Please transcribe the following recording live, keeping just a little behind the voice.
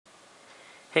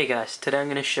Hey guys, today I'm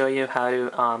going to show you how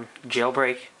to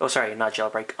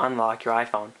unlock your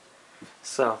iPhone.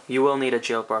 So, you will need a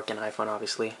jailbroken iPhone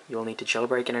obviously. You will need to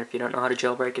jailbreak it, and if you don't know how to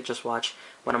jailbreak it, just watch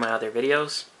one of my other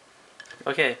videos.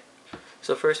 Okay,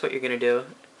 so first what you're going to do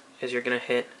is you're going to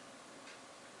hit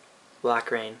black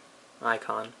rain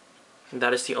icon. And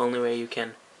that is the only way you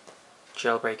can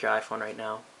jailbreak your iPhone right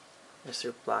now, is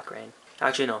through black rain.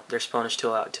 Actually no, there's Spanish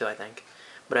tool out too I think,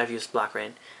 but I've used black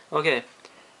rain. Okay,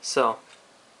 so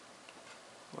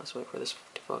let's wait for this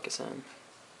to focus in.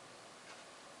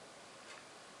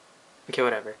 Okay,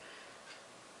 whatever.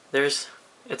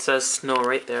 It says snow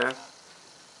right there.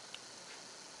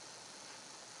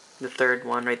 The third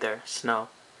one right there, snow.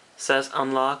 It says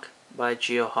unlock by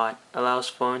GeoHot. Allows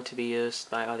phone to be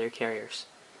used by other carriers.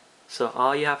 So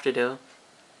all you have to do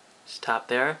is tap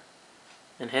there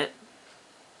and hit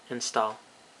install.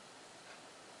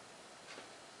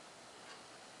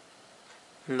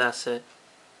 And that's it.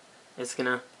 It's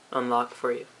gonna unlock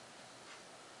for you.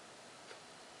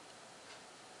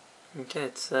 Okay,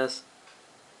 it says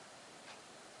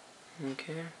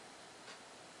okay.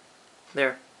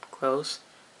 There, close.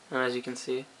 And as you can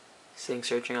see, saying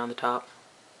searching on the top.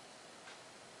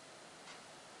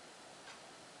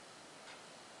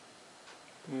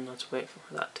 And let's wait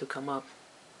for that to come up.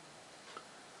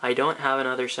 I don't have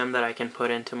another SIM that I can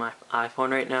put into my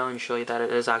iPhone right now and show you that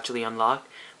it is actually unlocked,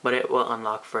 but it will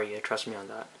unlock for you, trust me on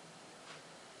that.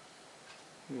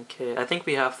 Okay, I think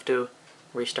we have to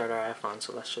restart our iPhone,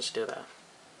 so let's just do that.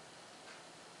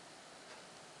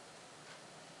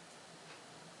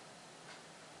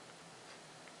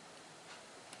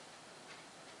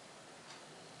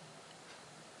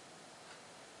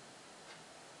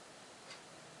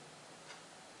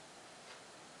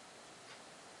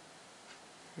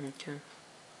 Okay.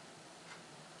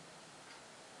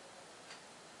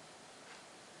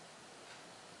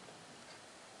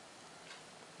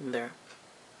 There.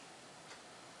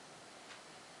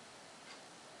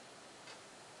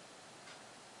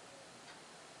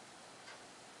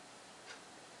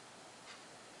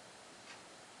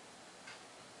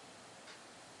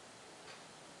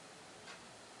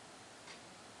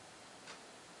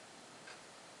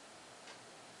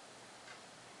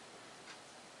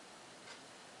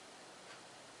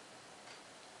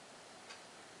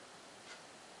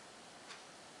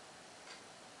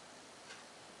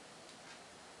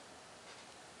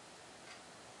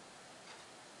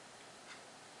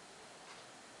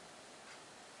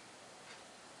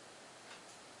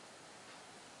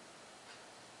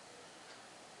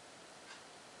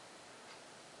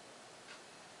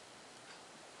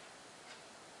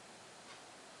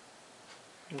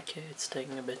 Okay, it's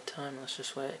taking a bit of time, let's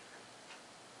just wait.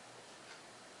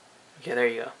 Okay, there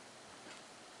you go.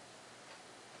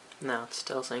 Now it's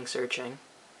still saying searching,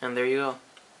 and there you go.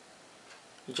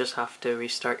 You just have to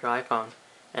restart your iPhone,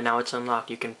 and now it's unlocked.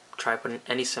 You can try putting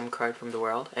any SIM card from the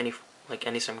world, any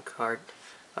SIM card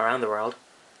around the world,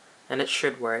 and it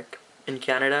should work. In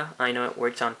Canada, I know it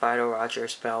works on Fido,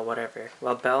 Rogers, Bell, whatever.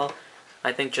 Well, Bell,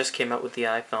 I think just came out with the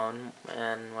iPhone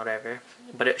and whatever,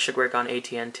 but it should work on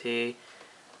AT&T,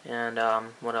 and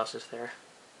what else is there?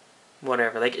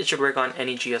 Whatever, like it should work on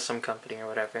any GSM company or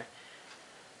whatever.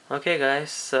 Okay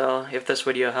guys, so if this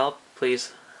video helped,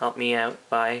 please help me out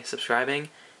by subscribing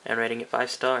and rating it 5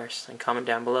 stars, and comment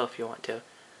down below if you want to.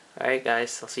 Alright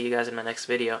guys, I'll see you guys in my next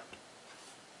video.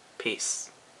 Peace.